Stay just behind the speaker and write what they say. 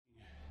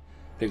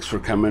Thanks for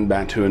coming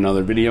back to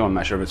another video. I'm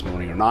not sure if it's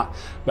morning or not,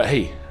 but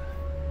hey,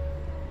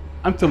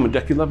 I'm filming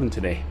deck 11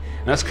 today,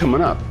 and that's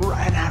coming up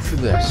right after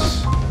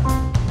this.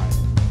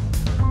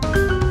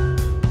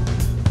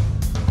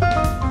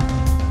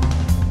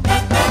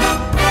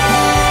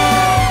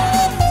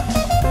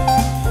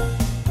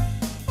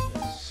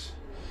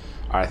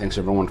 All right, thanks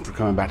everyone for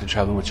coming back to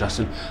Traveling with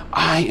Justin.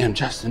 I am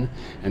Justin,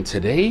 and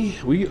today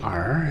we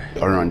are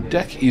on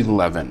deck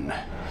 11.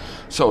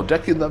 So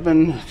deck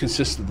 11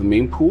 consists of the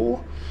main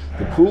pool,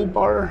 the pool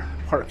bar,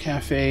 park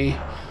cafe,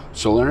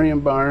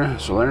 solarium bar,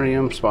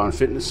 solarium, spa and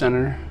fitness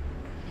center,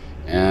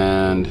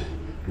 and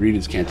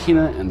Rita's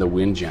Cantina, and the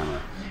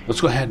Windjammer.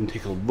 Let's go ahead and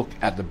take a look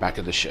at the back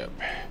of the ship.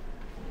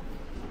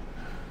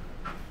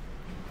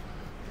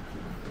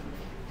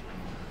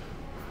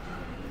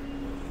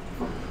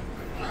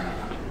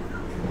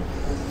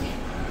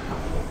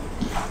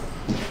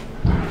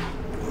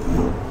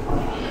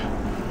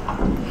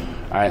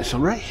 All right, so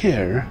right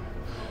here,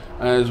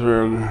 as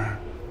we're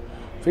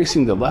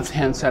facing the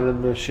left-hand side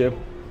of the ship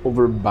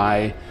over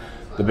by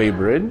the Bay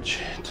Bridge,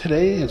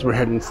 today as we're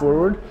heading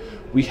forward,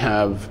 we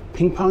have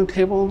ping pong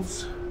table,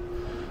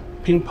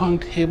 and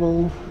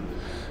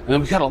then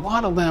we've got a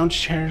lot of lounge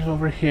chairs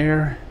over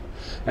here.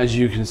 As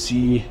you can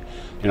see,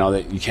 you know,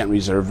 that you can't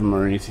reserve them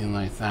or anything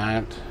like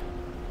that.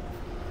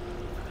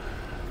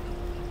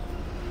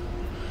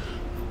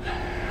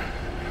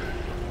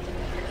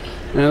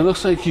 And it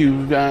looks like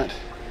you've got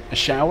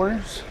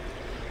showers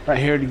right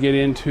here to get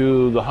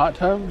into the hot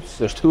tubs.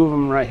 There's two of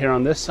them right here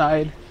on this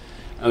side,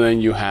 and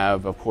then you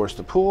have, of course,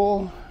 the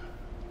pool,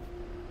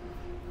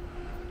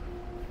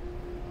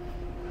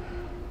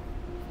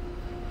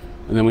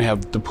 and then we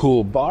have the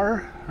pool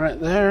bar right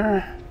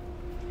there.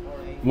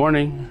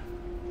 Morning.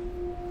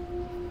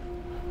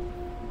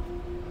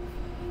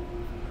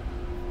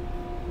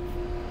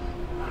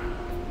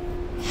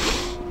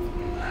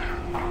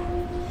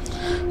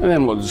 And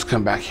then we'll just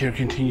come back here,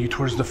 continue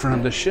towards the front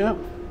of the ship.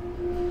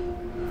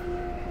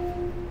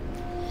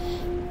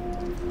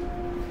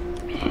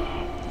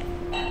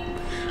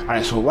 All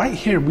right, so right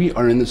here we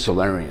are in the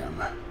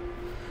solarium.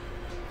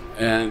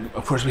 And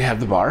of course we have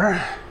the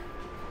bar.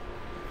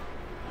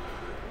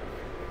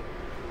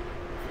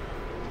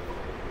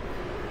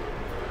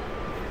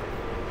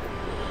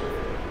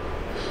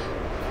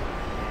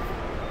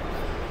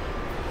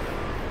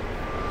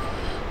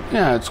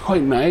 Yeah, it's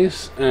quite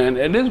nice, and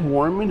it is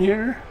warm in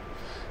here.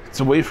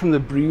 It's away from the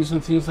breeze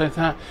and things like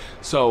that.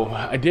 So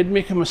I did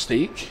make a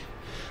mistake.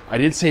 I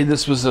did say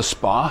this was a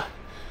spa,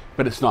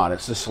 but it's not,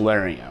 it's a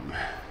solarium.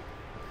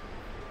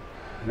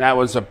 That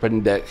was up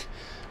in deck,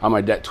 on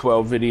my deck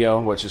 12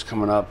 video, which is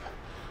coming up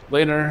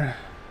later.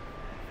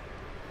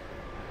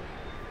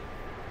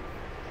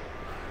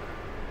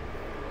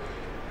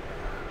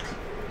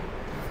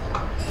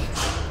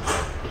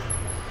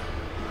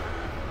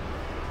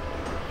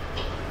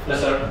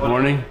 Yes, sir.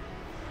 Morning.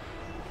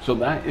 So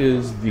that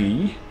is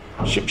the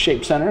Ship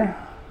Shape Center.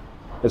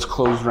 It's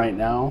closed right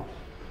now.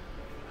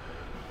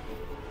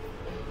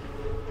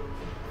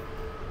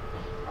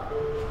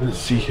 Let's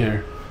see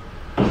here.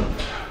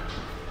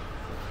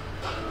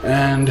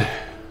 And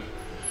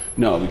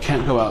no, we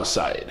can't go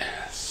outside.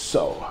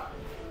 So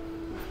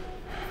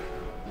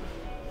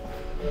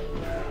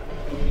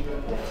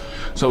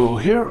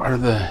here are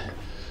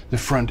the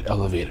front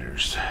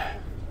elevators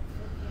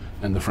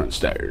and the front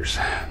stairs.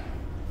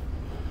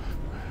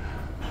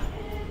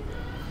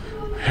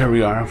 Here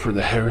we are for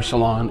the hair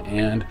salon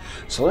and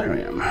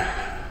solarium.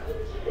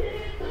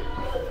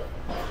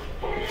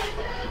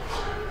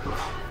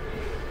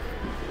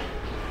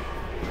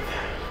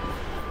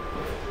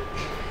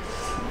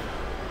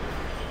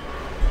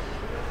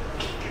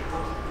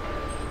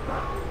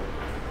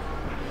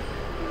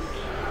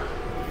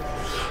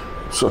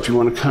 So if you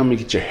want to come and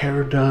get your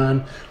hair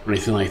done or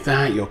anything like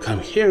that, you'll come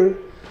here.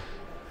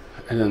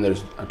 And then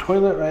there's a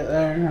toilet right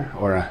there,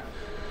 or a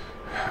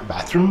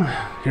bathroom.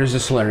 Here's the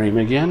solarium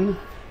again.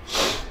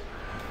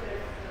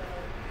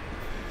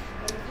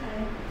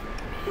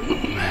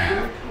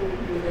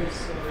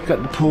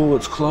 Got the pool,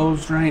 it's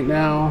closed right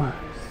now.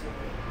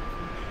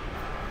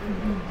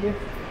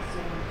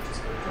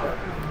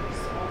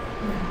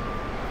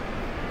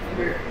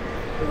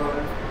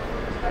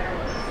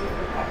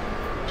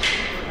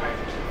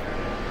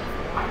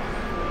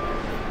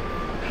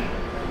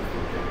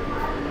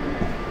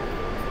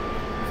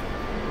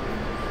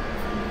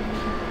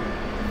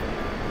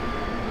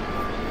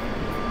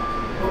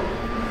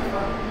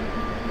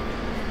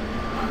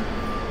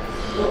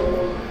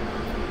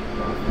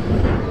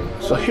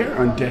 So here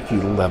on deck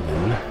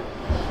 11,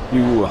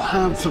 you will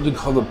have something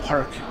called the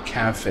Park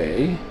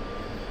Cafe,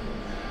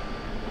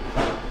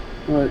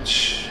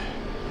 which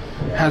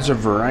has a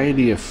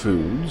variety of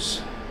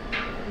foods.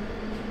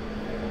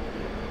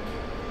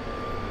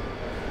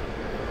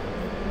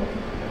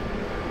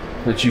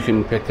 That you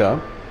can pick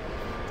up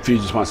if you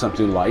just want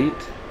something light.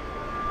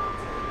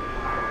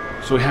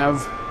 So we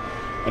have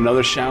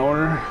another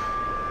shower.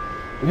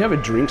 We have a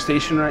drink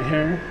station right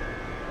here,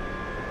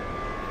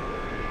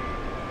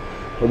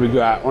 where we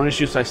got orange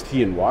juice, iced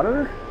tea, and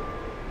water.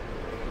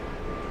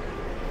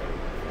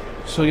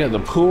 So yeah, the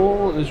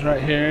pool is right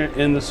here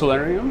in the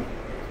solarium.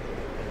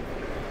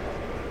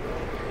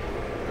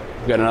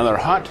 We've got another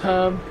hot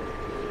tub.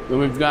 Then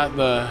we've got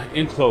the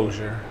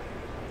enclosure,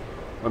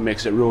 what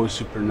makes it really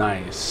super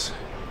nice.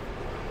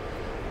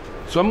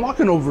 So I'm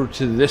walking over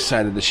to this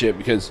side of the ship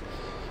because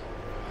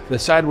the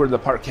side where the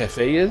park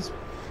cafe is,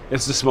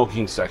 it's the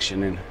smoking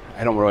section, and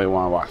I don't really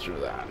want to walk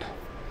through that.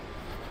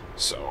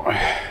 So,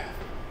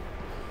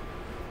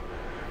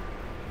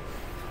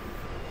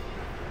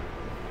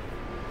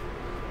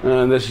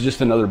 and this is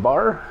just another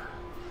bar.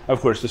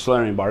 Of course, the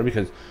solarium bar,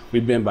 because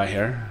we've been by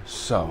here.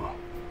 So,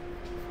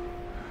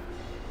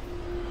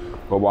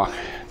 we'll walk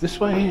this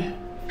way.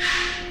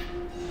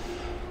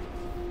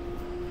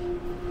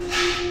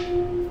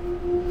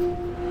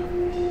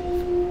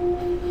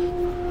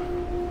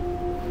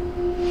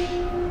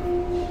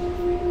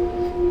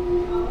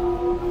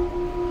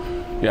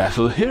 Yeah,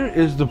 so here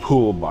is the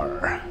pool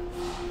bar.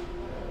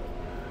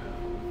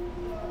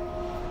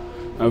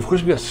 Now, of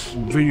course, we got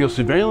video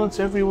surveillance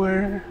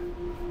everywhere.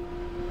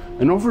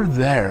 And over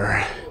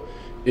there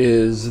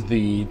is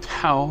the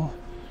towel,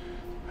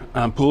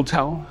 pool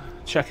towel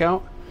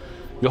checkout.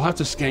 You'll have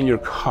to scan your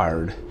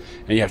card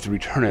and you have to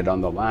return it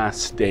on the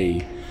last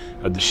day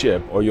of the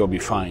ship or you'll be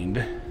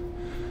fined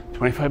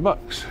 25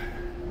 bucks.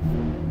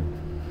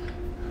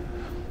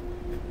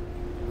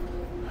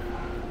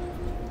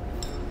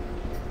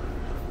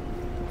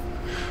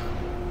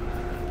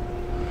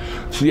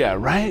 So yeah,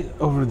 right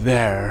over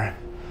there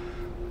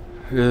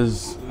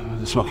is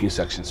the smoking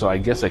section. So I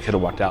guess I could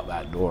have walked out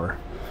that door.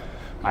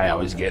 I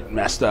always get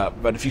messed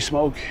up, but if you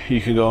smoke,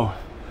 you can go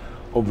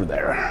over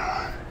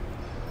there.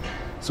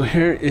 So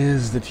here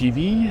is the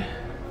TV.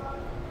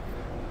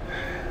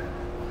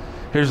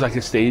 Here's like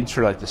a stage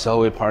for like the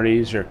celebrity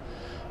parties or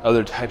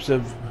other types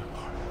of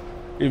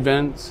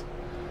events.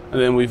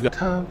 And then we've got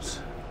tubs.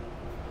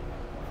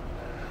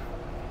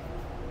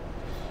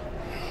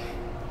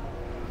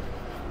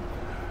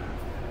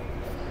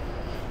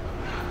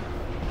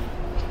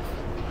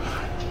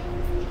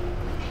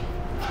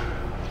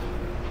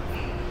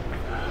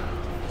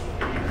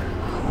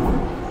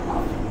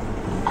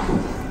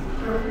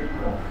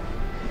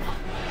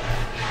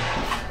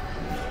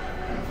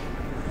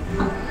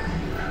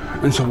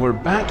 And so we're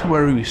back to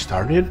where we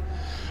started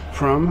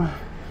from.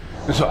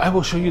 And so I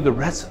will show you the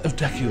rest of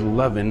Deck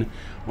 11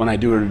 when I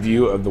do a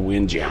review of the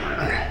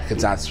Windjammer,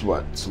 because that's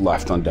what's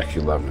left on Deck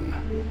 11.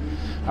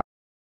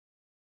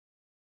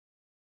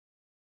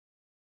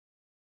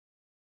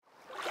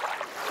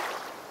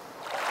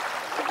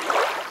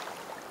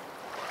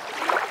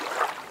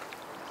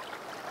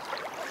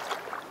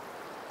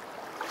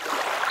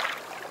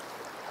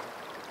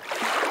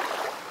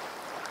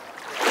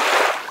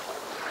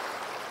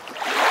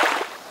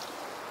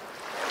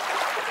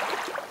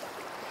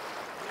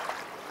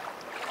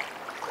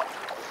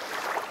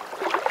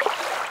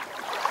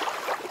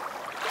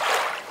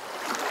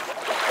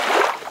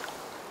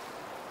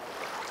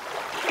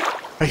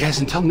 All right, guys,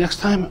 until next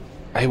time,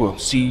 I will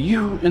see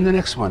you in the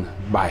next one.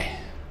 Bye.